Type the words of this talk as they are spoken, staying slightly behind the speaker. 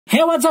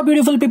ಹೇ what's up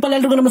beautiful people,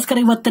 ಎಲ್ರಿಗೂ ನಮಸ್ಕಾರ.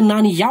 ಇವತ್ತು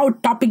ನಾನು ಯಾವ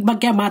ಟಾಪಿಕ್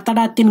ಬಗ್ಗೆ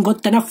ಮಾತಾಡತ್ತೀನಿ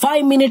ಗೊತ್ತೇನ?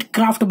 5 ಮಿನಿಟ್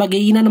ಕ್ರಾಫ್ಟ್ ಬಗ್ಗೆ.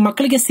 ಈ ನನ್ನ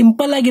ಮಕ್ಕಳಿಗೆ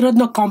ಸಿಂಪಲ್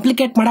ಆಗಿರೋದನ್ನ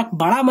ಕಾಂಪ್ಲಿಕೇಟ್ ಮಾಡಕ್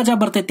ಬಹಳ ಮಜಾ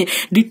ಬರ್ತೈತಿ.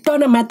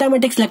 ಡಿಟ್ಟೋನ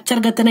ಮ್ಯಾಥಮೆಟಿಕ್ಸ್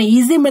ಲೆಕ್ಚರ್ ಗತ್ತನ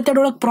ಈಸಿ ಮೆಥಡ್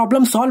ಒಳಗೆ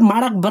ಪ್ರಾಬ್ಲಮ್ ಸಾಲ್ವ್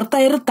ಮಾಡಕ್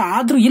ಬರ್ತಾ ಇರುತ್ತೆ.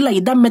 ಆದ್ರೂ ಇಲ್ಲ,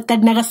 ಇದ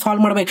ಮೆಥಡ್ ನಾಗ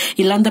ಸಾಲ್ವ್ ಮಾಡ್ಬೇಕು,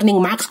 ಇಲ್ಲಾಂದ್ರೆ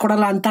ನಿಂಗೆ ಮಾರ್ಕ್ಸ್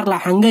ಕೊಡಲ್ಲ ಅಂತಾರಲ್ಲ,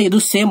 ಹಂಗ ಇದು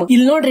ಸೇಮ್.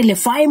 ಇಲ್ಲಿ ನೋಡ್ರಿ, ಇಲ್ಲಿ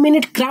 5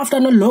 ಮಿನಿಟ್ ಕ್ರಾಫ್ಟ್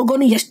ಅನ್ನೋ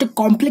ಲೋಗೋನು ಎಷ್ಟು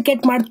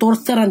ಕಾಂಪ್ಲಿಕೇಟ್ ಮಾಡಿ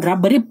ತೋರಿಸ್ತಾರಂದ್ರ,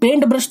 ಬರೀ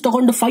ಪೇಂಟ್ ಬ್ರಷ್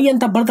ತಗೊಂಡು 5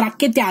 ಅಂತ ಬರ್ದ್ರ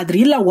ಆಕೈತಿ. ಆದ್ರೆ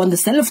ಇಲ್ಲ, ಒಂದು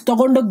ಸೆಲ್ಫ್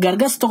ತಗೊಂಡು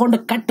ಗರ್ಗಸ್ ತಗೊಂಡು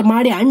ಕಟ್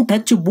ಮಾಡಿ ಅಂಟ್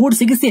ಹಚ್ಚಿ ಬೂಡ್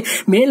ಸಿಗಿಸಿ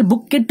ಮೇಲ್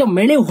ಬುಕ್ ಇಟ್ಟು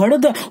ಮೆಳಿ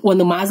ಹೊಡೆದು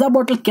ಒಂದು ಮಾಜಾ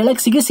ಬಾಟಲ್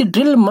ಕೆಳಗೆ ಸಿಗಿಸಿ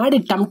ಡ್ರಿಲ್ ಮಾಡಿ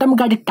ಟಮ್ ಟಮ್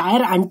ಗಾಡಿ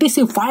ಟೈರ್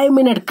ಅಂಟಿಸಿ 5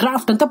 ಮಿನಿಟ್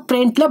ಕ್ರಾಫ್ಟ್ ಅಂತ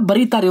ಪ್ರಿಂಟ್ಲೆ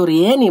ಬರೀತಾರೆ ಇವ್ರು.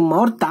 ಏನಿಮ್ಮ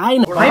ಅವ್ರ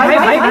ತಾಯಿನ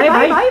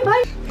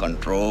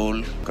ಕಂಟ್ರೋಲ್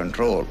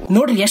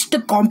ನೋಡ್ರಿ, ಎಷ್ಟು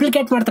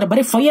ಕಾಂಪ್ಲಿಕೇಟ್ ಮಾಡ್ತಾರೆ.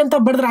 ಬರೀ 5 ಅಂತ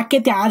ಬಡದ್ರ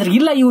ಆಕೈತಿ. ಆದ್ರೆ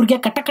ಇಲ್ಲ, ಇವ್ರಿಗೆ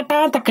ಕಟ ಕಟ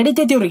ಅಂತ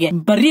ಕಡಿತೈತಿ. ಇವ್ರಿಗೆ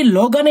ಬರೀ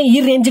ಲೋಗನೇ ಈ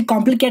ರೇಂಜ್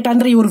ಕಾಂಪ್ಲಿಕೇಟ್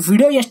ಅಂದ್ರೆ ಇವ್ರ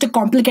ವಿಡಿಯೋ ಎಷ್ಟು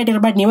ಕಾಂಪ್ಲಿಕೇಟ್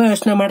ಇರ್ಬೇಕು ನೀವೇ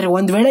ಯೋಚನೆ ಮಾಡ್ರಿ.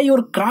 ಒಂದ್ ವೇಳೆ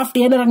ಇವ್ರ ಕ್ರಾಫ್ಟ್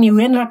ಏನಾರ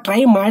ನೀವೇನಾರ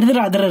ಟ್ರೈ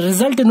ಮಾಡಿದ್ರೆ ಅದರ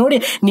ರಿಸಲ್ಟ್ ನೋಡಿ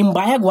ನಿಮ್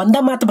ಬಾಯಾಗ ಒಂದ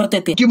ಮಾತು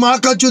ಬರ್ತೈತಿ.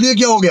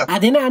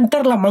 ಅದೇನ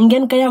ಅಂತಾರಲ್ಲ,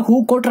 ಮಂಗೇನ್ ಕೈಯಾಗ ಹೂ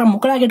ಕೊಟ್ರ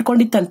ಮುಕ್ಕಳಾಗ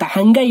ಇಟ್ಕೊಂಡಿತ್ತಂತ,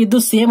 ಹಂಗ ಇದು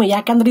ಸೇಮ್.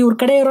 ಯಾಕಂದ್ರೆ ಇವ್ರ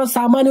ಕಡೆ ಇರೋ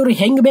ಸಾಮಾನು ಇವ್ರು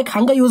ಹೆಂಗ್ ಬೇಕು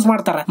ಹಂಗ ಯೂಸ್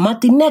ಮಾಡ್ತಾರ.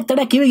 ಮತ್ ಇನ್ಯಾಕ್ ತಡ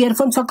ಕಿವಿಗೆ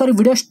ಇಯರ್ಫೋನ್ಸ್ ಹಾಕೋರಿ.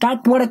 ವಿಡಿಯೋ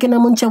ಸ್ಟಾರ್ಟ್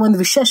ಮಾಡೋಕ್ಕಿಂತ ಮುಂಚೆ ಒಂದ್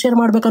ವಿಷಯ ಶೇರ್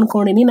ಮಾಡ್ಬೇಕು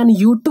ಅನ್ಕೊಂಡಿನಿ. ನಾನು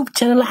ಯೂಟ್ಯೂಬ್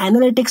ಚಾನಲ್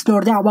ಅನಾಲಿಟಿಕ್ಸ್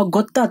ನೋಡಿದೆ, ಅವಾಗ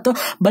ಗೊತ್ತಾಯ್ತು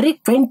ಬರೀ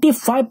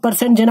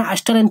 25% ಜನ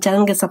ಅಷ್ಟೇ ನನ್ನ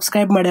ಚಾನಲ್ಗೆ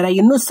ಸಬ್ಸ್ಕ್ರೈಬ್ ಮಾಡ್ಯಾರ.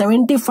 ಇನ್ನು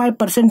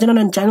 75% ಜನ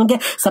ನನ್ನ ಚಾನಲ್ಗೆ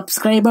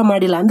ಸಬ್ಸ್ಕ್ರೈಬ್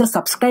ಮಾಡಿಲ್ಲ. ಅಂದ್ರೆ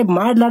ಸಬ್ಸ್ಕ್ರೈಬ್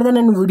ಮಾಡ್ಲಾರ್ದೆ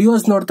ನನ್ನ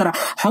ವಿಡಿಯೋಸ್ ನೋಡ್ತಾರ.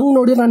 ಹಂಗ್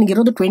ನೋಡಿದ್ರೆ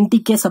ನನಗಿರೋದು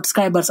 20K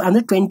ಸಬ್ಸ್ಕ್ರೈಬರ್ಸ್.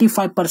 ಅಂದ್ರೆ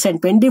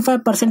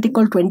 25%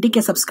 ಈಕ್ವಲ್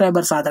 20K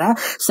ಸಬ್ಸ್ಕ್ರೈಬರ್ಸ್ ಆದ್ರ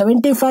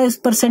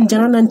 75%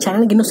 ಜನ ನನ್ನ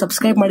ಚಾನಲ್ಗೆ ಇನ್ನೂ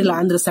ಸಬ್ಸ್ಕ್ರೈಬ್ ಮಾಡಿಲ್ಲ.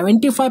 ಅಂದ್ರೆ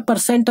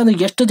 75% ಅಂದ್ರೆ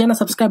ಎಷ್ಟು ಜನ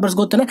ಸಬ್ಸ್ಕ್ರೈಬರ್ಸ್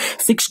ಗೊತ್ತೇನೆ?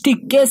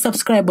 60K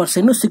subscribers.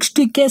 ಇನ್ನು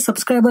 60K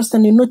ಸಬ್ಸ್ಕ್ರೈಬರ್ಸ್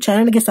ಇನ್ನು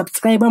ಚಾನಲ್ಗೆ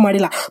ಸಬ್ಸ್ಕ್ರೈಬ್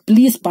ಮಾಡಿಲ್ಲ.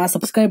 ಪ್ಲೀಸ್ ಪಾ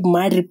ಸಬ್ಸ್ಕ್ರೈಬ್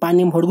ಮಾಡ್ರಿ ಪಾ,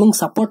 ನಿಮ್ ಹುಡುಗಂಗ್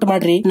ಸಪೋರ್ಟ್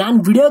ಮಾಡ್ರಿ. ನಾನ್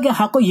ವಿಡಿಯೋಗೆ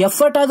ಹಾಕೋ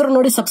ಎಫರ್ಟ್ ಆದ್ರೂ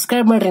ನೋಡಿ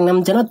ಸಬ್ಸ್ಕ್ರೈಬ್ ಮಾಡ್ರಿ. ನಮ್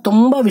ಜನ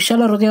ತುಂಬಾ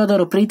ವಿಶಾಲ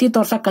ಹೃದಯದವರು, ಪ್ರೀತಿ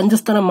ತೋರ್ಸಕ್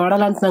ಕಂಜಸ್ತನ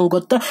ಮಾಡಲ್ಲ ಅಂತ ನಂಗೆ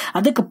ಗೊತ್ತು.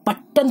 ಅದಕ್ಕೆ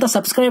ಪಟ್ ಅಂತ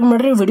ಸಬ್ಸ್ಕ್ರೈಬ್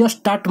ಮಾಡ್ರಿ. ವಿಡಿಯೋ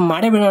ಸ್ಟಾರ್ಟ್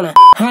ಮಾಡೇ ಬಿಡೋಣ.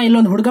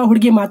 ಇಲ್ಲೊಂದ್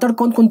ಹುಡುಗಿ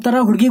ಮಾತಾಡ್ಕೊಂಡ್ ಕುಂತಾರ.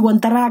 ಹುಡುಗಿಗೆ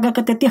ಒಂಥರ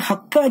ಆಗಕತ್ತೈತಿ.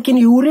 ಹಕ್ಕ ಹಾಕಿನ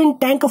ಯೂರಿನ್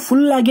ಟ್ಯಾಂಕ್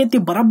ಫುಲ್ ಆಗೈತಿ.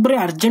 ಬರಬ್ರಿ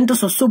ಅರ್ಜೆಂಟ್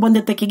ಸೊಸ್ಸು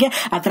ಬಂದೈತಿಗೆ.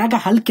 ಅದ್ರಾಗ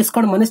ಹಲ್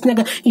ಕಿಸ್ಕೊಂಡ್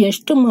ಮನಸ್ನಾಗ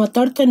ಎಷ್ಟು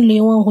ಮಾತಾಡ್ತಾನಲ್ಲಿ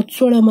ಇವ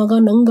ಹುಚ್ಚೋಳೆ ಮಗ,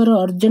 ನಂಗರ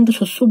ಅರ್ಜೆಂಟ್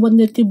ಸೊಸ್ಸು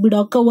ಬಂದೈತಿ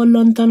ಬಿಡಾಕವಲ್ಲ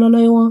ಅಂತಾನಲ್ಲ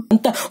ಇವ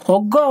ಅಂತ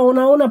ಹೊಗ್ಗೋ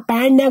ಅವನ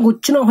ಪ್ಯಾಂಟ್ನ್ಯಾಗ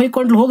ಹುಚ್ಚಿನ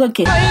ಹೊಯ್ಕೊಂಡ್ಲು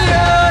ಹೋಗಕ್ಕೆ.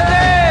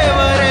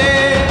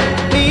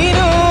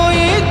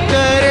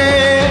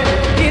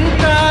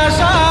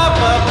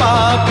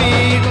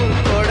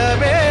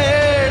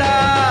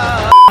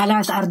 ಅಲ್ಲ,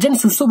 ಅರ್ಜೆಂಟ್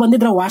ಸುಸ್ಸು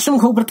ಬಂದಿದ್ರ ವಾಶ್ರೂಮ್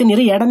ಹೋಗಿ ಬರ್ತೀನಿ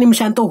 2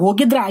 ನಿಮಿಷ ಅಂತ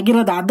ಹೋಗಿದ್ರೆ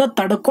ಆಗಿರೋದು. ಅದ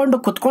ತಡ್ಕೊಂಡು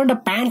ಕುತ್ಕೊಂಡು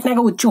ಪ್ಯಾಂಟ್ನಾಗ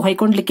ಹುಚ್ಚು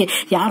ಹೊಯ್ಕೊಂಡ್ಲಿಕ್ಕೆ.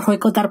 ಯಾರು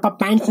ಹೊಯ್ಕೋತಾರಪ್ಪ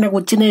ಪ್ಯಾಂಟ್ನಾಗ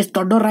ಹುಚ್ಚಿನ?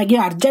 ದೊಡ್ಡವರಾಗಿ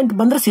ಅರ್ಜೆಂಟ್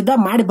ಬಂದ್ರೆ ಸಿದ್ಧ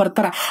ಮಾಡಿ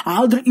ಬರ್ತಾರ.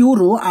 ಆದ್ರೆ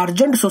ಇವ್ರು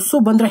ಅರ್ಜೆಂಟ್ ಸುಸ್ಸು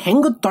ಬಂದ್ರೆ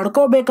ಹೆಂಗ್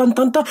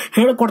ತಡ್ಕೋಬೇಕಂತ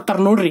ಹೇಳ್ಕೊಡ್ತಾರ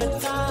ನೋಡ್ರಿ.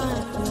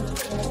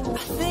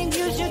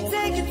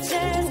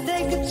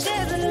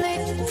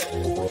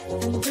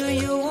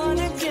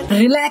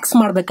 ರಿಲ್ಯಾಕ್ಸ್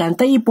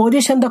ಮಾಡ್ಬೇಕಂತ ಈ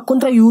ಪೊಸಿಷನ್ ದಾಗ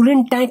ಕುಂತ್ರ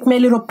ಯೂರಿನ್ ಟ್ಯಾಂಕ್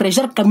ಮೇಲಿರೋ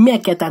ಪ್ರೆಷರ್ ಕಮ್ಮಿ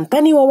ಆಕೇತಂತ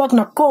ನೀವು ಅವಾಗ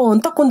ನಕ್ಕೋ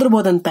ಅಂತ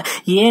ಕುಂದ್ರಬಹುದಂತ.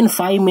 ಏನ್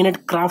 5 ಮಿನಿಟ್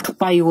ಕ್ರಾಫ್ಟ್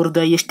ಪಾ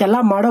ಇವ್ರದ್ದು. ಇಷ್ಟೆಲ್ಲಾ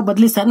ಮಾಡೋ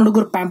ಬದ್ಲಿ ಸಣ್ಣ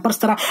ಹುಡುಗರು ಪ್ಯಾಂಪರ್ಸ್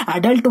ತರ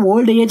ಅಡಲ್ಟ್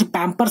ಓಲ್ಡ್ ಏಜ್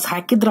ಪ್ಯಾಂಪರ್ಸ್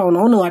ಹಾಕಿದ್ರ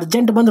ಅವನು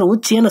ಅರ್ಜೆಂಟ್ ಬಂದ್ರೆ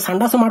ಹುಚ್ಚಿ ಏನು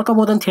ಸಂಡಾಸ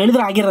ಮಾಡ್ಕೋಬಹುದು ಅಂತ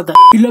ಹೇಳಿದ್ರೆ ಆಗಿರೋದು.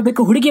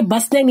 ಇಲ್ಲೋಬೇಕು ಹುಡುಗಿ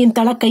ಬಸ್ನಾಗ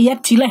ನಿಂತಾಳ, ಕೈಯಾಗ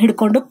ಚೀಲ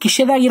ಹಿಡ್ಕೊಂಡು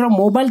ಕಿಶೆದಾಗಿರೋ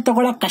ಮೊಬೈಲ್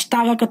ತಗೊಳಕ್ ಕಷ್ಟ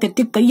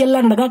ಆಗಕತ್ತೈತಿ.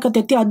 ಕೈಯೆಲ್ಲ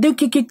ನಡಗಾಕತ್ತೈತಿ.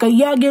 ಅದಕ್ಕೆ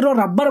ಕೈಯಾಗಿರೋ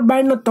ರಬ್ಬರ್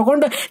ಬ್ಯಾಂಡ್ ನ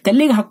ತಗೊಂಡು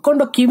ತಲೆಗೆ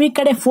ಹಾಕೊಂಡು ಕಿವಿ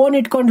ಕಡೆ ಫೋನ್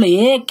ಇಟ್ಕೊಂಡ್ಲು.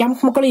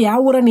 ಕೆಂಪ್ ಮಕ್ಕಳು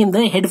ಯಾವ ಊರ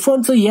ನಿಂದ?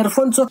 Headphones,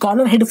 earphones,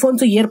 collar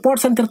headphones,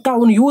 airports ಅಂತ ಇರ್ತಾವ,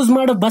 ಅವ್ನು ಯೂಸ್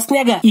ಮಾಡೋ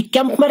ಬಸ್ನ್ಯಾಗ. ಈ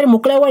ಕೆಂಪ್ ಮರಿ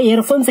ಮುಕ್ಕಳವ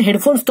ಇಯರ್ಫೋನ್ಸ್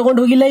ಹೆಡ್ಫೋನ್ಸ್ ತಗೊಂಡ್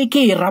ಹೋಗಿಲ್ಲ,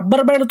 ಈಕಿ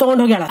ರಬ್ಬರ್ ಬ್ಯಾಂಡ್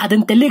ತಗೊಂಡ್ ಹೋಗ್ಯಾಳ.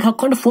 ಅದನ್ನ ತೆಲಿಗೆ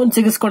ಹಾಕೊಂಡು ಫೋನ್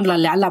ಸಿಗಿಸ್ಕೊಂಡ್ಲ.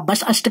 ಅಲ್ಲ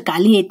ಬಸ್ ಅಷ್ಟು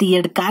ಖಾಲಿ ಐತಿ.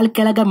 2 ಕಾಲ್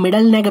ಕೆಳಗ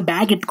ಮಿಡಲ್ನಾಗ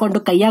ಬ್ಯಾಗ್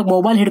ಇಟ್ಕೊಂಡು ಕೈಯಾಗ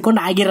ಮೊಬೈಲ್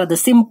ಹಿಡ್ಕೊಂಡು ಆಗಿರೋದು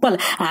ಸಿಂಪಲ್.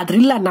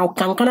 ಆದ್ರಿಲ್ಲ, ನಾವು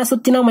ಕಂಕಣ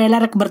ಸುತ್ತಿನ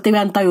ಮೈಲಾರಕ್ ಬರ್ತೀವಿ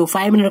ಅಂತ ಇವು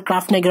 5 ಮಿನಿಟ್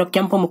ಕ್ರಾಫ್ಟ್ ನಾಗಿರೋ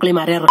ಕೆಂಪು ಮುಕ್ಳಿ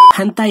ಮಾರ್ಯಾರ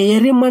ಅಂತ.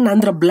 ಏರಿ ಮಣ್ಣ್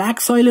ಅಂದ್ರ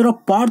ಬ್ಲಾಕ್ ಸಾಯಿಲ್ ಇರೋ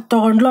ಪಾಟ್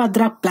ತಗೊಂಡ್ಲು.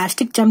 ಅದ್ರಾಗ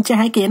ಪ್ಲಾಸ್ಟಿಕ್ ಚಮಚೆ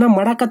ಹಾಕಿ ಏನೋ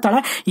ಮಾಡಕತ್ತಾಳ.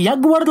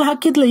 ಎಗ್ ಹೊಡೆದ್ಲು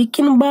ಹಾಕಿದ್ಲು.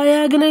 ಈಕಿನ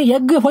ಬಾಯಾಗನ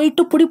ಎಗ್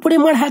ಹೊಯ್ಟು ಪುಡಿ ಪುಡಿ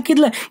ಮಾಡಿ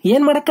ಹಾಕಿದ್ಲ.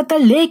 ಏನ್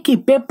ಮಾಡಕತ್ತಾಳ ಲೇಕಿ?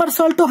 Paper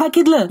salt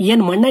ಹಾಕಿದ್ಲ.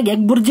 ಏನ್ ಮಣ್ಣಾಗ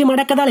ಎಗ್ ಬುರ್ಜಿ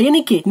ಮಾಡಕದಾಳ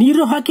ಏನಕ್ಕೆ?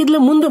 ನೀರು ಹಾಕಿದ್ಲ.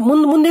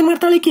 ಮುಂದೇನ್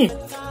ಮಾಡ್ತಾಳಿಕಿ?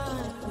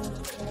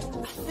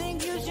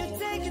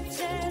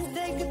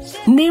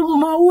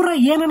 ನಿಮ್ಮ ಊರ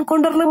ಏನ್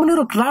ಅನ್ಕೊಂಡ್ರ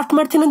ನಮ್ಮನಿವ್ರು ಕ್ರಾಫ್ಟ್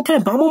ಮಾಡ್ತೀನಿ ಅಂತ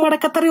ಹೇಳಿ ಬಾಂಬು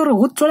ಮಾಡಕತ್ತಾರ ಇವ್ರು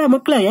ಹುಚ್ಚೊಳೆ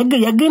ಮಕ್ಳ.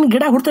 ಎಗ್ಗಿನ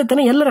ಗಿಡ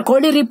ಹುಡ್ತೈತಾನೆ ಎಲ್ಲರ.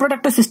 ಕೋಳಿ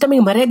ರೀಪ್ರೊಡಕ್ಟಿವ್ ಸಿಸ್ಟಮ್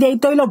ಮರ್ಯಾದೆ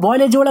ಐತೋ ಇಲ್ಲ?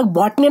 ಬಾಯಾಲಜಿ ಒಳಗ್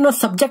ಬಾಟ್ನಿ ಅನ್ನೋ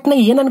ಸಬ್ಜೆಕ್ಟ್ ನ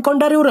ಏನ್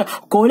ಅನ್ಕೊಂಡಾರ ಇವ್ರು?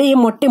 ಕೋಳಿ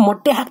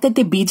ಮೊಟ್ಟೆ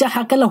ಹಾಕ್ತೈತಿ, ಬೀಜ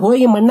ಹಾಕಲ್ಲ,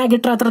 ಹೋಗಿ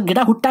ಮಣ್ಣಾಗಿಟ್ರ ಅದ್ರ ಗಿಡ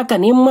ಹುಟ್ಟಾಕ.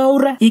 ನಿಮ್ಮ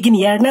ಅವ್ರ ಈಗಿನ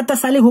 2ನೇ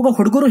ಸಾಲಿ ಹೋಗೋ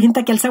ಹುಡುಗರು ಇಂತ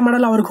ಕೆಲಸ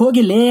ಮಾಡಲ್ಲ. ಅವ್ರಿಗೆ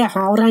ಹೋಗಿಲೇ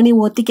ಅವ್ರಾಣಿ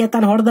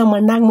ಓತಿಕೇತಾನ ಹೊಡೆದ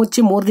ಮಣ್ಣಾಗ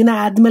ಮುಚ್ಚಿ 3 ದಿನ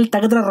ಆದ್ಮೇಲೆ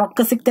ತೆಗದ್ರ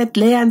ರೊಕ್ಕ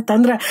ಸಿಕ್ತೈತ್ಲೇ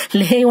ಅಂತಂದ್ರ,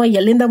 ಲೇ ಇವ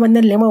ಎಲ್ಲಿಂದ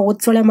ಬಂದಲ್ಲಿ ನಿಮ್ಮ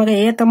ಹುಚ್ಚೊಳೆ ಮಗ,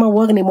 ಏತಮ್ಮ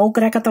ಹೋಗ್ ನಿಮ್ಮ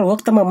ಮೌಕರ್ ಯಾಕತ್ತ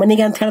ಹೋಗ್ತಮ್ಮ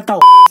ಮನಿಗೆ ಅಂತ ಹೇಳ್ತಾವ.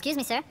 Excuse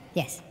me, sir.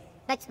 Yes.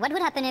 Like, what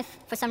would happen if,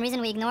 for some reason,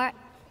 we ignore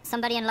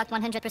somebody unlocked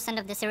 100%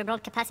 of the cerebral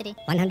capacity?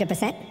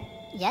 100%?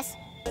 Yes.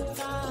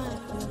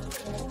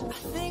 I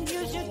think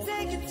you should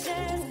take a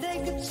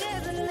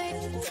chance and make.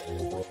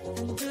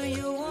 Do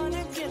you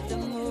wanna get the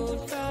mood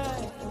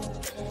right?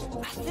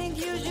 I think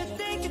you should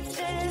take a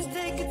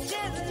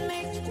chance and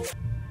make.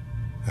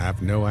 I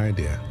have no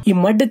idea. ಈ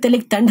ಮಡ್ಡ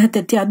ತಲೆಗೆ ತಂಡ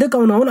ಹತ್ತೈತಿ. ಅದಕ್ಕೆ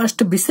ಅವನು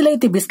ಅಷ್ಟು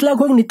ಬಿಸಿಲೈತಿ, ಬಿಸಿಲಾಗ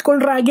ಹೋಗಿ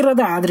ನಿಂತ್ಕೊಂಡ್ರ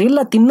ಆಗಿರೋದ. ಆದ್ರೆ ಇಲ್ಲ,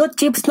 ತಿನ್ನೋ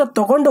ಚಿಪ್ಸ್ ನ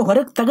ತಗೊಂಡು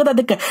ಹೊರಗೆ ತೆಗೆದು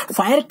ಅದಕ್ಕೆ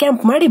ಫೈರ್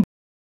ಕ್ಯಾಂಪ್ ಮಾಡಿ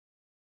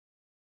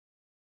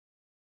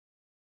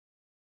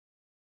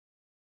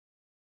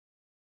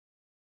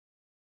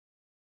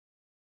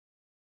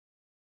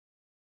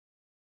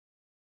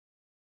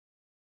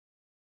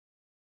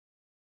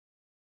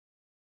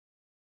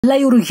ಅಲ್ಲ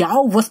ಇವ್ರು ಯಾವ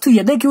ವಸ್ತು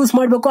ಎದಕ್ಕೆ ಯೂಸ್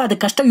ಮಾಡ್ಬೇಕು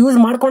ಅದಕ್ಕಷ್ಟ ಯೂಸ್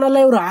ಮಾಡ್ಕೊಳಲ್ಲ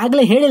ಇವ್ರು.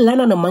 ಆಗ್ಲೇ ಹೇಳಿಲ್ಲ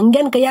ನಾನು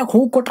ಮಂಗ್ಯಾನ್ ಕೈಯಾಗ ಹೂ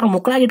ಕೊಟ್ರ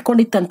ಮುಕ್ಕಳಾಗಿ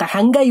ಇಟ್ಕೊಂಡಿತ್ತಂತ,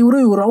 ಹಂಗ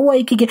ಇವ್ರು ಅವ್ವ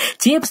ಈಕಿಗೆ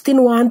ಚೀಪ್ಸ್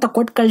ತಿನ್ನುವ ಅಂತ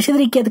ಕೊಟ್ಟು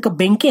ಕಳ್ಸಿದ್ರೆ ಈಕೆ ಅದಕ್ಕೆ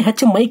ಬೆಂಕಿ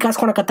ಹಚ್ಚಿ ಮೈ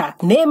ಕಾಸ್ಕೊಳಕತ್ತ.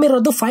 ನೇಮ್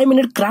ಇರೋದು 5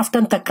 minute ಕ್ರಾಫ್ಟ್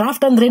ಅಂತ.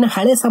 ಕ್ರಾಫ್ಟ್ ಅಂದ್ರೆ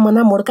ಹಳೆ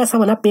ಸಾಮಾನ, ಮೊಡ್ಕ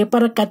ಸಾಮಾನ,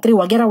 ಪೇಪರ್, ಕತ್ರಿ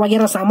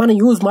ವಗೇರ ಸಾಮಾನು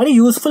ಯೂಸ್ ಮಾಡಿ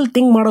ಯೂಸ್ಫುಲ್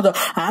ಥಿಂಗ್ ಮಾಡೋದು.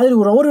 ಆದ್ರೆ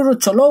ಇವ್ರು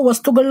ಚಲೋ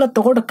ವಸ್ತುಗಳನ್ನ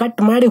ತಗೊಂಡು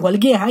ಕಟ್ ಮಾಡಿ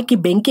ಹೊಲಿಗೆ ಹಾಕಿ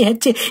ಬೆಂಕಿ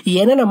ಹಚ್ಚಿ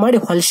ಏನೇನ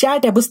ಮಾಡಿ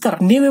ಹೊಲ್ಸಾಟ್ ಎಬ್ಬಿಸ್ತಾರ.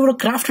 ನೀವ್ ಇವ್ರು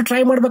ಕ್ರಾಫ್ಟ್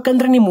ಟ್ರೈ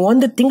ಮಾಡ್ಬೇಕಂದ್ರೆ ನಿಮ್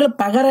 1 ತಿಂಗಳ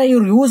ಪಗಾರ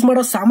ಇವ್ರು ಯೂಸ್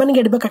ಮಾಡೋ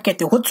ಸಾಮಾನಿಗೆ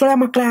ಇಡ್ಬೇಕಾಕೈತಿ. ಹುಚ್ಚೊಳೆ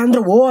ಮಕ್ಳ ಅಂದ್ರೆ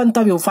ಓ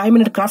ಅಂತಾವ್ ಇವು 5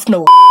 minute ಕ್ರಾಫ್ಟ್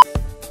ನಾವು.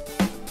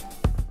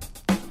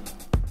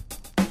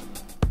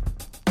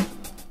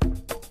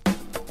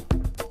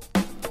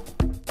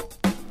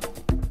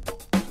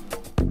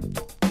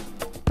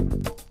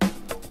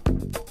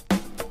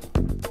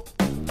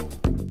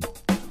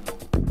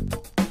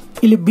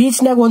 ಇಲ್ಲಿ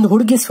ಬೀಚ್ ನಾಗ ಒಂದು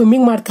ಹುಡುಗಿ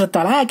ಸ್ವಿಮ್ಮಿಂಗ್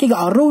ಮಾಡ್ತಿರ್ತಾಳ. ಆಕಿಗೆ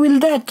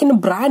ಅರಿವಿಲ್ದ ಆಕಿನ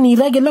ಬ್ರಾ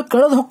ನೀರಾಗೆಲ್ಲ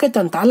ಕಳೆದ್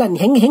ಹೊಕ್ಕೈತಂತ. ಅಲ್ಲ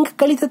ಹೆಂಗ್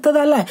ಕಳಿತದ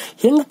ಅಲ್ಲ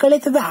ಹೆಂಗ್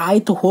ಕಳಿತದ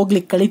ಆಯ್ತು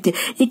ಹೋಗ್ಲಿ ಕಳಿತಿ.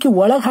 ಈಕಿ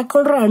ಒಳಗ್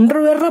ಹಾಕೊಂಡ್ರ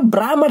ಅಂಡರ್ವೇರ್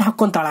ಬ್ರಾ ಮಾಡಿ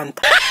ಹಾಕೊಂತಾಳ ಅಂತ.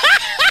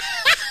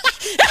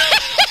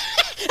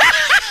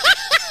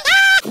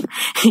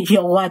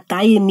 ಯವ್ವ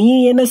ತಾಯಿ, ನೀ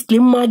ಏನೋ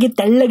ಸ್ಲಿಮ್ ಆಗಿ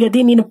ತೆಳ್ಳಗದಿ,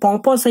 ನೀನು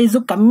ಪಾಂಪೋ ಸೈಜು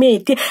ಕಮ್ಮಿ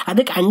ಐತಿ,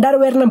 ಅದಕ್ಕೆ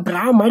ಅಂಡರ್ವೇರ್ ನ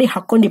ಬ್ರಾ ಮಾಡಿ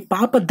ಹಾಕೊಂಡಿ.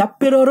 ಪಾಪ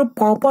ದಪ್ಪಿರೋರು,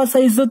 ಪಾಂಪೋ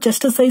ಸೈಜು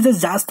ಚೆಸ್ಟ್ ಸೈಜ್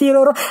ಜಾಸ್ತಿ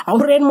ಇರೋರು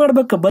ಅವ್ರ ಏನ್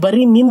ಮಾಡ್ಬೇಕು?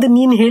 ಬರೀ ನಿಂದ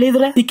ನೀನ್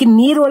ಹೇಳಿದ್ರ ಈಕಿ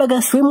ನೀರೊಳಗ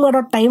ಸ್ವಿಮ್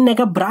ಮಾಡೋ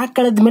ಟೈಮ್ನಾಗ ಬ್ರಾ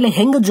ಕಳೆದ್ಮೇಲೆ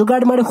ಹೆಂಗ್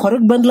ಜುಗಾಡ್ ಮಾಡಿ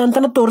ಹೊರಗ್ ಬಂದ್ಲ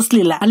ಅಂತಾನು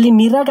ತೋರಿಸ್ಲಿಲ್ಲ. ಅಲ್ಲಿ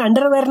ನೀರಾಗ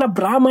ಅಂಡರ್ವೇರ್ ನ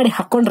ಬ್ರಾ ಮಾಡಿ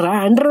ಹಾಕೊಂಡ್ರ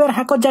ಅಂಡರ್ವೇರ್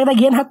ಹಾಕೋ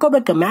ಜಾಗದಾಗ ಏನ್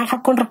ಹಾಕೋಬೇಕು? ಮ್ಯಾಗ್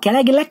ಹಾಕೊಂಡ್ರ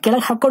ಕೆಳಗಿಲ್ಲ,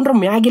 ಕೆಳಗ್ ಹಾಕೊಂಡ್ರ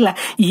ಮ್ಯಾಗಿಲ್ಲ.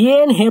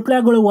 ಏನ್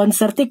ಹೇಪ್ಲಾಗಳು, ಒಂದ್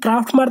ಸರ್ತಿ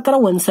ಕ್ರಾಫ್ಟ್ ಮಾಡ್ತಾರ,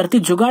 ಒಂದ್ ಸರ್ತಿ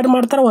ಜುಗಾಡ್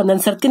ಮಾಡ್ತಾರ,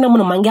 ಒಂದೊಂದ್ ಸರ್ತಿ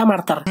ನಮ್ಮನ್ನ ಮಂಗ್ಯ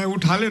ಮಾಡ್ತಾರ.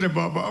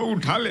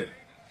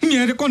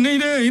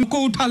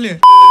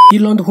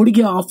 ಇಲ್ಲೊಂದು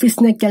ಹುಡುಗಿ ಆಫೀಸ್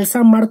ನಾಗ ಕೆಲಸ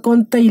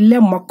ಮಾಡ್ಕೊಂತ ಇಲ್ಲೇ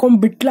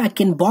ಮಕ್ಕೊಂಡ್ಬಿಟ್ಲ.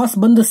 ಆಕಿನ್ ಬಾಸ್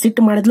ಬಂದು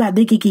ಸಿಟ್ ಮಾಡಿದ್ಲ.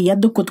 ಅದಕ್ಕೆ ಈಕಿ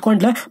ಎದ್ದು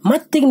ಕುತ್ಕೊಂಡ್ಲ.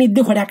 ಮತ್ತೀಗ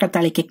ನಿದ್ದೆ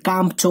ಹೊಡ್ಯಾಕತ್ತಾಳ ಈಕಿ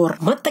ಕಾಮ್ ಚೋರ್.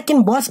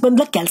 ಮತ್ತಕಿನ್ ಬಾಸ್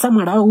ಬಂದ್ಲ ಕೆಲಸ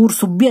ಮಾಡ, ಊರ್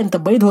ಸುಬ್ಬಿ ಅಂತ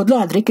ಬೈದ್ ಹೋದ್ಲು.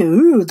 ಅದ್ರಕ್ಕೆ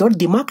ದೊಡ್ಡ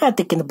ದಿಮಾಕ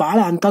ಆತಕಿನ್ ಬಾಳ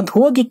ಅಂತಂದ್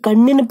ಹೋಗಿ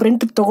ಕಣ್ಣಿನ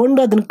ಪ್ರಿಂಟ್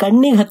ತಗೊಂಡು ಅದನ್ನ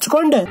ಕಣ್ಣಿಗೆ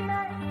ಹಚ್ಕೊಂಡ್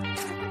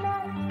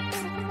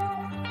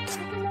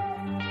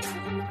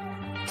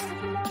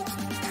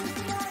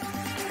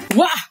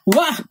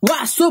Wow,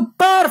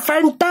 super,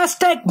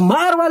 fantastic,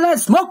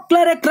 marvelous,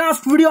 moklere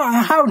craft video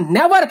I have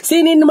never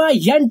seen in my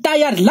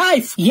entire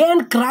life.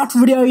 ಏನ್ ಕ್ರಾಫ್ಟ್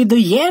ವಿಡಿಯೋ ಇದು,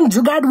 ಏನ್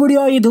ಜುಗಾಡ್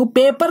ವಿಡಿಯೋ ಇದು,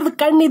 ಪೇಪರ್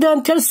ಕಣ್ಣಿದು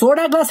ಅಂತ ಹೇಳಿ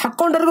ಸೋಡಾ ಗ್ಲಾಸ್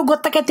ಹಾಕೊಂಡ್ರಿಗೂ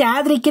ಗೊತ್ತಾಕೈತಿ.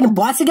 ಆದ್ರೆ ಈಕಿನ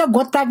ಬಾಸಿಗೆ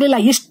ಗೊತ್ತಾಗ್ಲಿಲ್ಲ.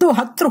 ಇಷ್ಟು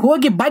ಹತ್ರ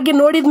ಹೋಗಿ ಬಗ್ಗೆ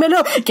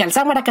ನೋಡಿದ್ಮೇಲೆ ಕೆಲಸ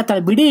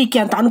ಮಾಡಕತ್ತಾಳ ಬಿಡಿ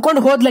ಈಕಿ ಅಂತ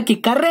ಅನ್ಕೊಂಡ್ ಹೋದ್ಲಕ್ಕಿ.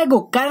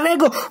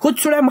 ಕರ್ರೆಗು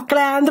ಹುಚ್ಚುಳೆ ಮಕ್ಕಳ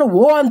ಅಂದ್ರೆ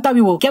ಓ ಅಂತಾವ್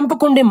ಇವು, ಕೆಂಪು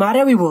ಕುಂಡಿ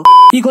ಮಾರ್ಯಾವ್ ಇವು.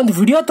 ಈಗ ಒಂದು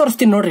ವಿಡಿಯೋ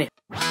ತೋರಿಸ್ತೀನಿ ನೋಡ್ರಿ.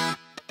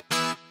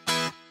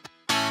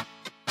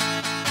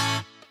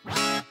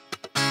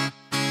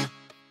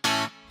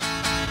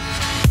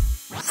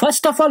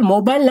 ಫಸ್ಟ್ ಆಫ್ ಆಲ್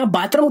ಮೊಬೈಲ್ ನ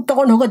ಬಾತ್ರೂಮ್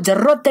ತಗೊಂಡ್ ಹೋಗೋ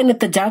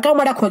ಜರೂರತ್ತೇನಿತ್ತು. ಜಳಕ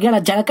ಮಾಡಕ್ ಹೋಗ್ಯಾಳ.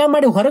 ಜಳಕ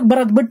ಮಾಡಿ ಹೊರಗ್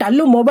ಬರೋದ್ ಬಿಟ್ಟು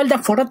ಅಲ್ಲೂ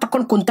ಮೊಬೈಲ್ದಾಗ ಫೋಟೋ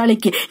ತಕೊಂಡ್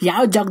ಕುಂತಾಳಿಕ್ಕಿ.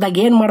 ಯಾವ ಜಾಗದಾಗ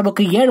ಏನ್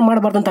ಮಾಡ್ಬೇಕು ಏನ್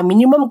ಮಾಡ್ಬಾರ್ದು ಅಂತ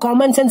ಮಿನಿಮಮ್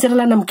ಕಾಮನ್ ಸೆನ್ಸ್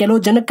ಇರಲ್ಲ ನಮ್ ಕೆಲವು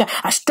ಜನಕ್ಕೆ.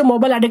 ಅಷ್ಟು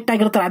ಮೊಬೈಲ್ ಅಡಿಕ್ಟ್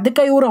ಆಗಿರ್ತಾರೆ.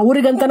 ಅದಕ್ಕೆ ಇವ್ರು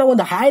ಅವ್ರಿಗಂತಾನ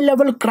ಒಂದು ಹೈ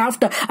ಲೆವೆಲ್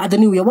ಕ್ರಾಫ್ಟ್ ಅದು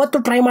ನೀವು ಯಾವತ್ತು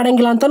ಟ್ರೈ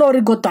ಮಾಡಂಗಿಲ್ಲ ಅಂತಾನು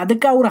ಅವ್ರಿಗೆ ಗೊತ್ತು.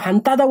 ಅದಕ್ಕೆ ಅವ್ರು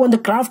ಅಂತದ ಒಂದು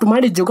ಕ್ರಾಫ್ಟ್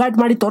ಮಾಡಿ ಜುಗಾಟ್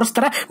ಮಾಡಿ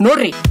ತೋರಿಸ್ತಾರ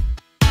ನೋಡ್ರಿ.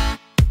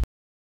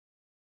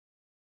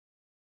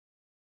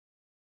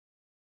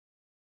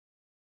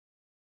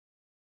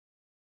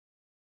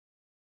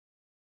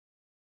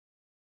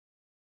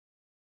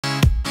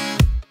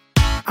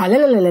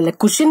 ಅಲ್ಲ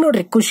ಖುಷಿ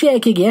ನೋಡ್ರಿ, ಖುಷಿ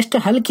ಆಕಿಗೆ ಎಷ್ಟು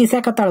ಹಲ್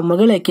ಕಿಸಾಕತ್ತಾಳ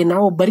ಮಗಳಾಕಿ.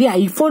 ನಾವು ಬರೀ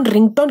ಐಫೋನ್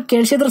ರಿಂಗ್ ಟೋನ್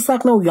ಕೇಳಿಸಿದ್ರ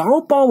ಸಾಕು, ನಾವು ಯಾವ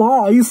ಪಾವ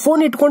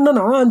ಐಫೋನ್ ಇಟ್ಕೊಂಡ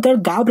ಅಂತೇಳಿ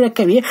ಗಾಬರಿ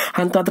ಹಾಕವಿ.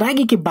 ಅಂತದ್ರಾಗ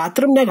ಈಕಿ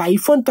ಬಾತ್ರೂಮ್ನಾಗ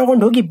ಐಫೋನ್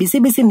ತಗೊಂಡ್ ಹೋಗಿ ಬಿಸಿ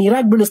ಬಿಸಿ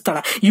ನೀರಾಗ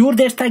ಬೀಳಿಸ್ತಾಳ. ಇವ್ರ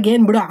ದೇಶದಾಗ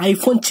ಏನ್ ಬಿಡು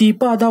ಐಫೋನ್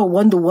ಚೀಪ ಅದಾವ.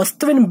 ಒಂದು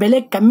ವಸ್ತುವಿನ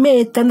ಬೆಲೆ ಕಮ್ಮಿ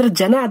ಐತಂದ್ರ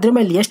ಜನ ಅದ್ರ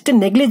ಮೇಲೆ ಎಷ್ಟು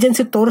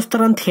ನೆಗ್ಲಿಜೆನ್ಸಿ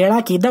ತೋರಿಸ್ತಾರ ಅಂತ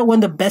ಹೇಳಕ್ ಇದ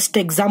ಒಂದು ಬೆಸ್ಟ್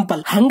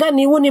ಎಕ್ಸಾಂಪಲ್. ಹಂಗ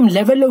ನೀವು ನಿಮ್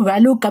ಲೆವೆಲ್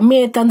ವ್ಯಾಲ್ಯೂ ಕಮ್ಮಿ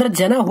ಐತಂದ್ರ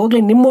ಜನ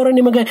ಹೋಗ್ಲಿ ನಿಮ್ಮವರು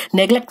ನಿಮಗೆ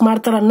ನೆಗ್ಲೆಕ್ಟ್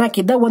ಮಾಡ್ತಾರ ಅನ್ನಕ್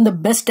ಇದ ಒಂದು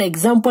best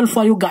example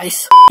for you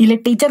guys. ಇಲ್ಲಿ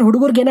ಟೀಚರ್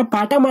ಹುಡುಗರ್ಗೇನ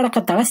ಪಾಠ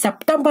ಮಾಡಕತ್ತಾಳ.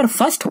 September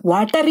 1st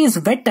water is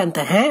vet ಅಂತ.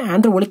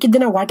 ಅಂದ್ರೆ ಉಳಿಕಿದ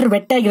ದಿನ ವಾಟರ್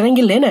ವೆಟ್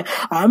ಆಗಿರಂಗಿಲ್ಲ ಏನ.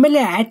 ಆಮೇಲೆ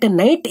ಅಟ್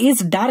ನೈಟ್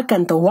ಈಸ್ ಡಾರ್ಕ್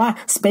ಅಂತ. ವಾ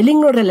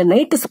ಸ್ಪೆಲ್ಲಿಂಗ್ ನೋಡ್ರಲ್ಲ,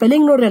 ನೈಟ್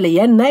ಸ್ಪೆಲ್ಲಿಂಗ್ ನೋಡ್ರಲ್ಲ,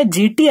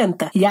 NIGT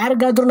ಅಂತ.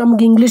 ಯಾರಿಗಾದ್ರೂ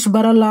ನಮ್ಗೆ ಇಂಗ್ಲಿಷ್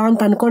ಬರಲ್ಲ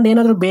ಅಂತ ಅನ್ಕೊಂಡ್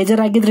ಏನಾದ್ರು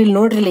ಬೇಜಾರಾಗಿದ್ರಿ ಇಲ್ಲಿ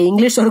ನೋಡ್ರಿಲ್ಲ,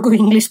 ಇಂಗ್ಲಿಷ್ ವರ್ಗೂ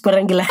ಇಂಗ್ಲಿಷ್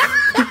ಬರಂಗಿಲ್ಲ.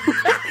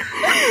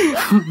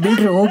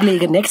 ಬಿಡ್ರಿ ಹೋಗ್ಲಿ.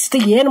 ಈಗ ನೆಕ್ಸ್ಟ್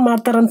ಏನ್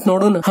ಮಾಡ್ತಾರಂತ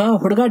ನೋಡೋಣ.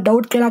 ಹುಡುಗ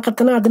ಡೌಟ್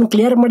ಕೇಳಾಕತ್ತನ, ಅದನ್ನ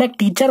ಕ್ಲಿಯರ್ ಮಾಡಕ್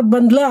ಟೀಚರ್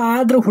ಬಂದ್ಲ.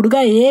 ಆದ್ರ ಹುಡುಗ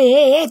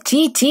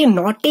ಚೀ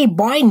ನಾಟಿ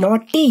ಬಾಯ್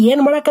ನಾಟಿ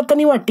ಏನ್ ಮಾಡಾಕತ್ತ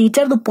ನೀವು?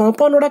 ಟೀಚರ್ದು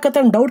ಪಾಪ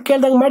ನೋಡಕತ್ತ ಡೌಟ್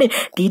ಕೇಳ್ದಂಗ್ ಮಾಡಿ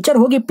ಟೀಚರ್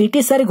ಹೋಗಿ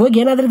PT ಸರ್ ಹೋಗಿ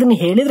ಏನಾದ್ರೂ ಇದನ್ನ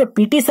ಹೇಳಿದ್ರೆ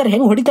PT ಸರ್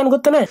ಹೆಂಗ್ ಹೊಡಿತಾನ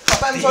ಗೊತ್ತನ?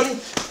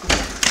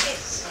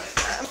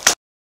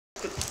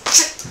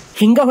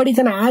 ಹಿಂಗ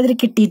ಹೊಡಿತಾನ.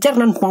 ಆದ್ರಿಕಿ ಟೀಚರ್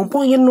ನನ್ ಪಾಂಪ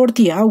ಏನ್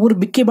ನೋಡ್ತೀಯ, ಊರ್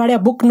ಬಿಕ್ಕಿ ಬಾಡಿ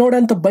ಬುಕ್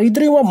ನೋಡಂತ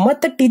ಬೈದ್ರು. ಇವ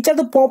ಮತ್ತೆ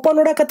ಟೀಚರ್ದು ಪಾಂಪ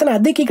ನೋಡಕತ್ತಾನ.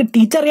 ಅದಕ್ಕೆ ಈಗ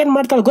ಟೀಚರ್ ಏನ್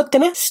ಮಾಡ್ತಾಳ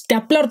ಗೊತ್ತೇನ?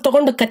 ಸ್ಟೆಪ್ಲರ್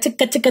ತಗೊಂಡು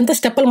ಕಚ್ಚಕ್ ಅಂತ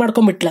ಸ್ಟೆಪಲ್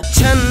ಮಾಡ್ಕೊಂಡ್ಬಿಟ್ಲ.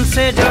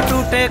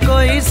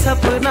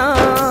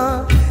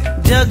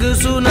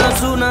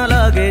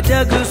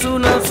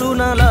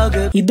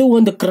 ಇದು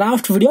ಒಂದು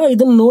ಕ್ರಾಫ್ಟ್ ವಿಡಿಯೋ.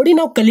 ಇದನ್ನ ನೋಡಿ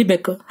ನಾವು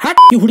ಕಲಿಬೇಕು.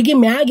 ಈ ಹುಡುಗಿ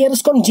ಮ್ಯಾಗ್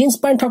ಏರಿಸ್ಕೊಂಡ್ ಜೀನ್ಸ್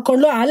ಪ್ಯಾಂಟ್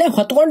ಹಾಕೊಂಡ್ಲು, ಅಲ್ಲೇ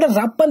ಹೊತ್ಕೊಂಡ್ರೆ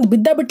ರಪ್ ಅಂತ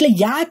ಬಿದ್ದ ಬಿಟ್ಲೆ.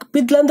 ಯಾಕೆ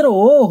ಬಿದ್ಲಂದ್ರ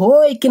ಓಹೋ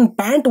ಈಕಿನ್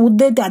ಪ್ಯಾಂಟ್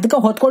ಉದ್ದೈತಿ ಅದಕ್ಕ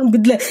ಹೊತ್ಕೊಂಡ್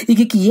ಬಿದ್ಲೆ.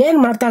 ಈಗ ಏನ್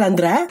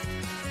ಮಾಡ್ತಾಳಂದ್ರ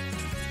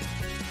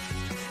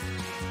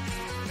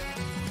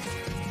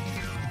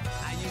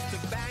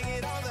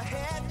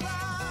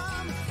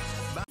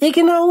ಈಗ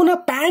ನಾವು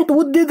ಪ್ಯಾಂಟ್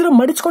ಉದ್ದಿದ್ರೆ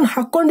ಮಡಿಚ್ಕೊಂಡು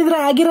ಹಾಕೊಂಡಿದ್ರೆ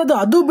ಆಗಿರೋದು.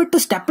 ಅದು ಬಿಟ್ಟು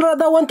ಸ್ಟೆಪ್ಲರ್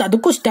ಅದಾವ ಅಂತ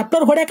ಅದಕ್ಕೂ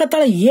ಸ್ಟೆಪ್ಲರ್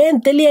ಹೊಡ್ಯಾಕತ್ತಾಳ. ಏನ್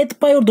ತಲಿ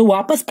ಆಯ್ತಪ್ಪ ಇವ್ರದ್ದು.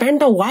 ವಾಪಸ್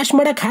ಪ್ಯಾಂಟ್ ವಾಶ್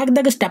ಮಾಡಕ್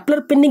ಹಾಕಿದಾಗ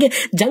ಸ್ಟೆಪ್ಲರ್ ಪಿನ್ನಿಗೆ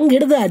ಜಂಗ್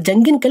ಹಿಡ್ದ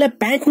ಜಂಗಿನ ಕೆಲ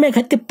ಪ್ಯಾಂಟ್ ಮ್ಯಾಗ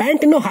ಹತ್ತಿ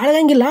ಪ್ಯಾಂಟ್ ಇನ್ನೂ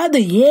ಹಾಳಗಂಗಿಲ್ಲ.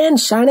 ಅದು ಏನ್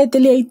ಶಾಣೆ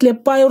ತಲಿ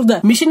ಐತ್ಲೆಪ್ಪ ಇವ್ರದ್ದು.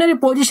 ಮಿಷನರಿ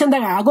ಪೊಸಿಷನ್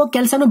ದಾಗ ಆಗೋ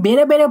ಕೆಲಸನು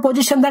ಬೇರೆ ಬೇರೆ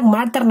ಪೊಸಿಷನ್ ದಾಗ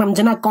ಮಾಡ್ತಾರ ನಮ್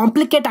ಜನ.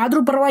 ಕಾಂಪ್ಲಿಕೇಟ್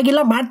ಆದ್ರೂ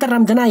ಪರವಾಗಿಲ್ಲ ಮಾಡ್ತಾರ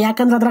ನಮ್ ಜನ.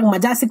 ಯಾಕಂದ್ರೆ ಅದ್ರಾಗ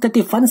ಮಜಾ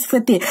ಸಿಗ್ತತಿ, ಫನ್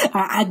ಸಿಗ್ತತಿ.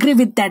 Agree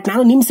with that.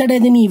 ನಾನು ನಿಮ್ ಸೈಡ್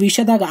ಇದೀನಿ ಈ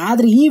ವಿಷಯದಾಗ.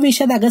 ಆದ್ರೆ ಈ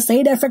ವಿಷಯದಾಗ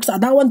ಸೈಡ್ ಎಫೆಕ್ಟ್ಸ್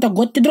ಅದಾವಂತ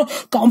ಗೊತ್ತಿದ್ರು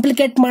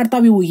ಕಾಂಪ್ಲಿಕೇಟ್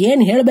ಮಾಡ್ತಾವ ಇವು.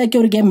 ಏನ್ ಹೇಳ್ಬೇಕು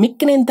ಇವ್ರಿಗೆ.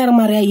 ಮಿಕ್ ನಿಂತಾರ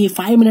ಮಾರ್ಯ ಈ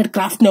 5 minute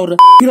ಕ್ರಾಫ್ಟ್ ನವ್ರು.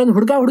 ಇಲ್ಲೊಂದು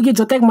ಹುಡುಗ ಹುಡುಗಿ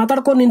ಜೊತೆಗೆ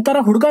ಮಾತಾಡ್ಕೊಂಡ್ ನಿಂತಾರ.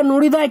 ಹುಡುಗ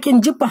ನೋಡಿದ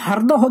ಆಕಿನ್ ಜಿಪ್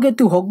ಹರ್ದ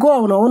ಹೋಗೈತಿ. ಹೋಗೋ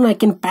ಅವನು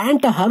ಆಕಿನ್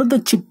ಪ್ಯಾಂಟ್ ಹರಿದು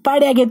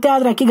ಚಿಪ್ಪಾಡಿ ಆಗೈತಿ.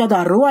 ಆದ್ರೆ ಆಕಿಗೆ ಅದು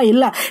ಅರ್ವ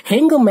ಇಲ್ಲ.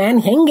 ಹೆಂಗ್ ಮ್ಯಾನ್,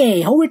 ಹೆಂಗೆ,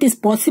 how it is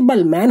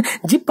possible man.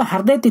 Zip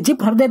ಹರ್ದೈತಿ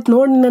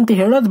ನೋಡಿ ಅಂತ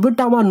ಹೇಳೋದ್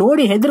ಬಿಟ್ಟು ಅವ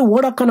ನೋಡಿ ಹೆದ್ರು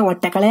ಓಡಕ್ಕ ನಾವ್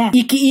ಟಕಳೆ.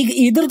 ಈಗ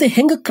ಇದ್ರದ್ದು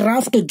ಹೆಂಗ್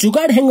ಕ್ರಾಫ್ಟ್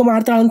ಜುಗಾಡ್ ಹೆಂಗ್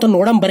ಮಾಡ್ತಾಳ ಅಂತ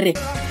ನೋಡಂ ಬರ್ರಿ.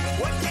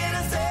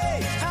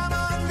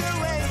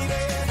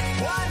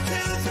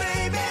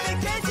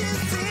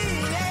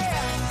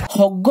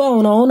 ಹೊಗ್ಗೋ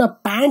ಅವನ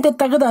ಪ್ಯಾಂಟ್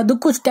ತೆಗೆದು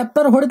ಅದಕ್ಕೂ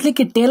ಸ್ಟೆಪ್ಲರ್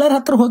ಹೊಡೆದ್ಲಿಕ್ಕೆ ಟೇಲರ್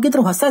ಹತ್ರ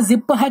ಹೋಗಿದ್ರು ಹೊಸ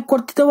ಜಿಪ್ ಹಾಕಿ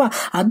ಕೊಡ್ತಿದ್ದವ.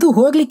 ಅದು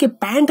ಹೋಗ್ಲಿಕ್ಕೆ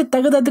ಪ್ಯಾಂಟ್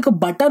ತೆಗೆದು ಅದಕ್ಕೆ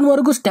ಬಟನ್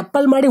ವರ್ಗು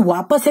ಸ್ಟೆಪ್ಪಲ್ ಮಾಡಿ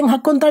ವಾಪಸ್ ಹೆಂಗ್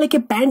ಹಾಕೊಂತಾಳಿಕೆ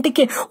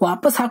ಪ್ಯಾಂಟಿಗೆ.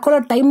 ವಾಪಸ್ ಹಾಕೊಳ್ಳೋ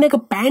ಟೈಮ್ನಾಗ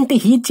ಪ್ಯಾಂಟ್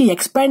ಹೀಚಿ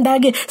ಎಕ್ಸ್ಪ್ಯಾಂಡ್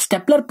ಆಗಿ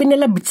ಸ್ಟೆಪ್ಲರ್ ಪಿನ್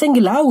ಎಲ್ಲ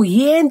ಬಿಚ್ಚಂಗಿಲ್ಲ. ಅವು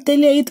ಏನ್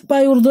ತಲೆ ಐತಪ್ಪ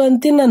ಇವ್ರದ್ದು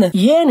ಅಂತೀನಿ ನಾನು.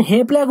 ಏನ್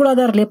ಹೇಪ್ಲಾಗಳು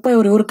ಅದಾರ್ಲೆಪ್ಪ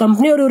ಇವ್ರ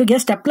ಕಂಪ್ನಿಯವ್ರು. ಇವ್ರಿಗೆ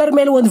ಸ್ಟೆಪ್ಲರ್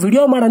ಮೇಲೆ ಒಂದು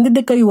ವಿಡಿಯೋ ಮಾಡಿ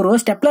ಅಂದಿದ್ದಕ್ಕೆ ಇವರು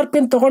ಸ್ಟೆಪ್ಲರ್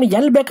ಪಿನ್ ತಗೊಂಡು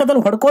ಎಲ್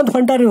ಬೇಕಾದ್ರೂ ಹೊಡ್ಕೊಂತ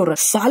ಹೊಂಟಾರ. ಇವ್ರು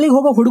ಸಾಲಿಗೆ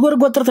ಹೋಗೋ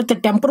ಹುಡುಗರಿಗೆ ಗೊತ್ತಿರ್ತೈತೆ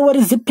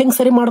ಟೆಂಪರವರಿ ಜಿಪ್ ಹೆಂಗ್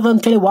ಸರಿ ಮಾಡೋದು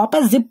ಅಂತ ಹೇಳಿ.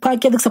 ವಾಪಸ್ ಜಿಪ್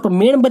ಹಾಕಿ ಅದಕ್ಕೆ ಸ್ವಲ್ಪ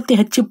ಮೇಣಬತ್ತಿ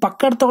ಹಚ್ಚಿ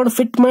ಪಕ್ಕಡ್ ತಗೊಂಡು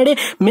ಫಿಟ್ ಮಾಡಿ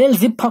ಮೇಲ್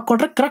ಜಿಪ್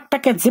ಹಾಕೊಟ್ರೆ ಕರೆಕ್ಟ್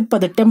ಆಕೈತೆ ಜಿಪ್.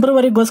 ಅದು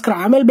ಟೆಂಪರವರಿಗೋಸ್ಕರ.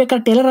 ಆಮೇಲೆ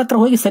ಬೇಕಾದ್ರೆ ಟೇಲರ್ ಹತ್ರ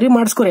ಹೋಗಿ ಸರಿ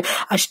ಮಾಡಿಸ್ಕೊರಿ.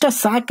 ಅಷ್ಟ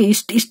ಸಾಕು.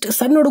 ಇಷ್ಟ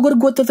ಸಣ್ಣ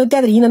ಹುಡುಗರಿಗೆ ಗೊತ್ತಿರ್ತೈತಿ.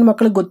 ಆದ್ರೆ ಈ ನನ್ನ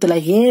ಮಕ್ಳಿಗೆ ಗೊತ್ತಿಲ್ಲ.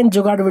 ಏನ್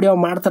ಜುಗಾಡ್ ವಿಡಿಯೋ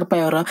ಮಾಡ್ತಾರಪ್ಪ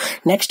ಇವರು.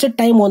 ನೆಕ್ಸ್ಟ್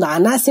ಟೈಮ್ ಒಂದು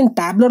ಅನಾಸಿನ್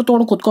ಟ್ಯಾಬ್ಲೆಟ್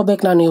ತಗೊಂಡು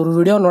ಕುತ್ಕೋಬೇಕು ನಾನು ಇವ್ರ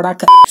ವಿಡಿಯೋ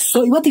ನೋಡಾಕ. ಸೊ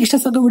ಇವತ್ತಿಗೆ ಇಷ್ಟ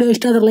ಸಾಕು. ವಿಡಿಯೋ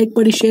ಇಷ್ಟ ಆದ್ರೆ ಲೈಕ್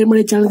ಮಾಡಿ, ಶೇರ್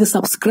ಮಾಡಿ, ಚಾನಲ್ಗೆ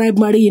ಸಬ್ಸ್ಕ್ರೈಬ್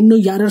ಮಾಡಿ. ಇನ್ನು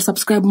ಯಾರು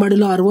ಸಬ್ಸ್ಕ್ರೈಬ್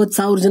ಮಾಡಿಲ್ಲ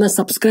 60,000 ಜನ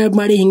ಸಬ್ಸ್ಕ್ರೈಬ್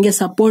ಮಾಡಿ. ಹಿಂಗೆ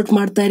ಸಪೋರ್ಟ್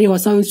ಮಾಡ್ತಾ ಇರಿ.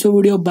 ಹೊಸ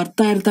ವಿಡಿಯೋ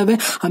ಬರ್ತಾ ಇರ್ತವೆ.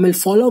 ಆಮೇಲೆ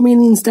follow me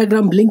in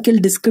Instagram. Link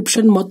ಇಲ್ಲಿ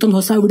ಡಿಸ್ಕ್ರಿಪ್ಷನ್. ಮತ್ತೊಂದು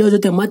ಹೊಸ ವಿಡಿಯೋ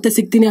ಜೊತೆ ಮತ್ತೆ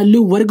ಸಿಗ್ತೀನಿ.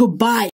 ಅಲ್ಲಿವರೆಗೂ ಬಾಯ್.